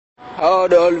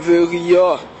هذا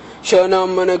الفقيا شنا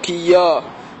منكيا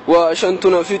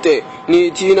وشنتنا فيته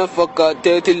نيتينا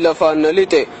فكاتة اللفان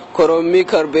لته كرمي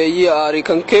كربي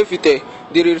آريكن كيفته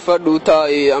دير الفردو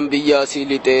تاي أنبياء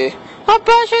سيلته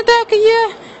أبا شداكيا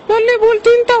للي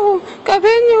بولتين تهو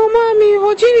كبيني همامي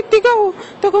هجين اتقاو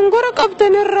تكنغرق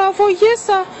أبدن الرافو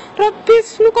يسا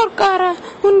ربيس نكركارا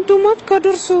هندومت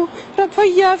كدرسو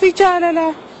ربيا في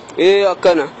جاللا إيه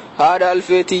أكنا هذا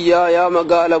الفتيا يا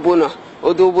مقال بنا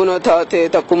ودوبنا تاتي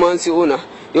تكمان سيونا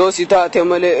يوسي تاتي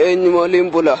ملي إني مولين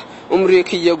بلا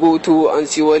عمرك يقوتو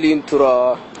أنسي ولين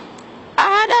ترى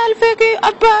هذا الفكي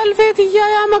أبا الفتيا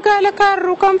يا مقال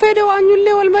كارو كان فيدي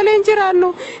وانيولي والملين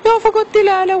جرانو يو فقط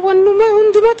تلالا وانو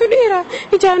هندومت الإيرا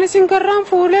إجاني سنكران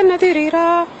فولن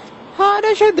نتريرا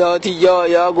هذا شداتيا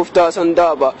يا قفتا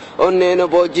سندابا أنينا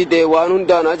بوجي ديوان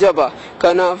هندان أجابا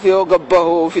كان فيو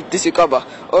قبه في التسكبا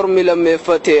أرمي لما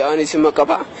فتي آني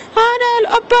سمكبا هذا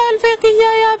الأبا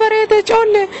الفقيا يا بريد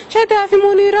جولي شدا في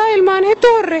منيرا المان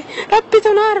هدوري ربي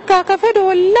تناركا كفدو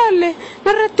واللالي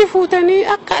نرد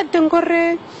فوتني أقعدن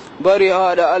قري بري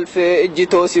هذا ألف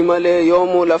إجتوسي مالي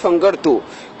يومو لفنقرتو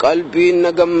قلبي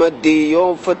نقمدي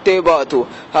يوم فتيباتو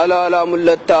حلالا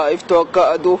ملتا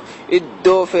افتوكا أدو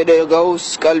إدو فدي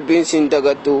غوس قلبي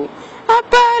سندقتو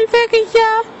أبا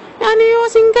الفقيا أنا يو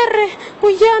سنقره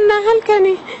ويانا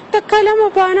هلكني تكلم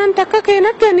بانان تككي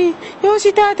نكني يو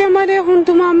ستاتي مالي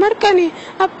هندوما مركني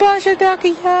أبا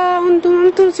شداكيا هندوما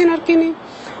تنسنركني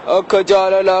akka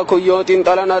jaalala koyyootiin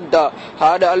talan adda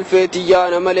haada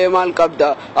alfeetiyyaa malee maal qabda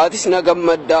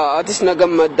atis na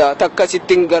gammadda takka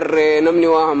sittin garree namni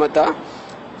waa hamata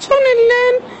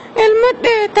sunilleen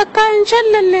elmadhe takka hin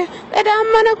shallalle dhadhaan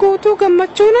mana guutuu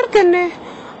gammachuun arganne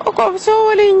oqobsoo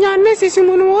waliin nyaanne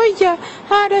sisimun wayya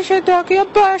haada shadaaki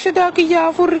abbaa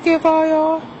shadaakiyyaa furri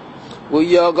keefaayaa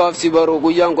guyyaa gaafsi baruu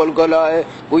guyyaan golgolaa'e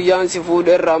guyyaan si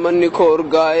fuudherraa manni koo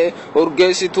urgaa'e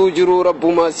urgeessituu jiruu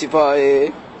rabbumaa si faa'e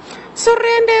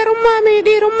surreen dheerummaa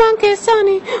miidhiirummaan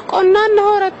keessaanii qonnaan na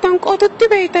horattan qotutti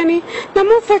beeytanii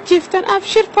namuuffachiiftan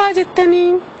abshirfaa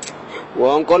jettanii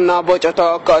waan qonnaa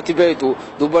bocataa akka ati beeytu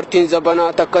dubartiin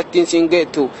zabanaa takka ittiin siin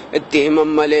geettu itti himan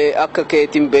malee akka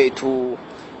keetiin beeytu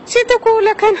situ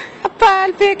kuula kana abbaa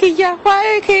alfee kiyyaa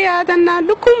waa'ee kee yaadannaan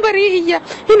lukkuun barii iyya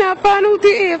hin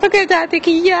abbaanuuti fagadaate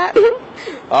kiyyaa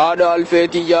haada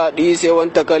alfeetiyyaa dhiisee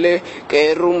wanta kalee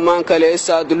qeerrummaan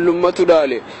kaleessaa dullummatu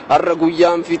dhaale har'a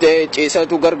guyyaan fitee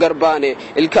ciisatu gargar baane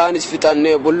ilkaanis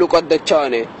fixannee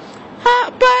bulluqaddachaane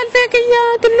abbaa alfee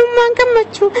kiyyaa dullummaan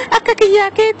gammachuu akka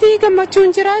kiyyaa keetii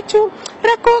gammachuun jiraachuu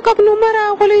rakkoo qabnu maraa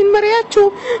waliin mari'achuu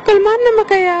galmaan nama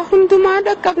gayaa hundumaa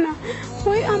dhaqqabna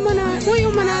way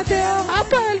amanaa ta'e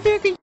abbaa alfee kiyyaa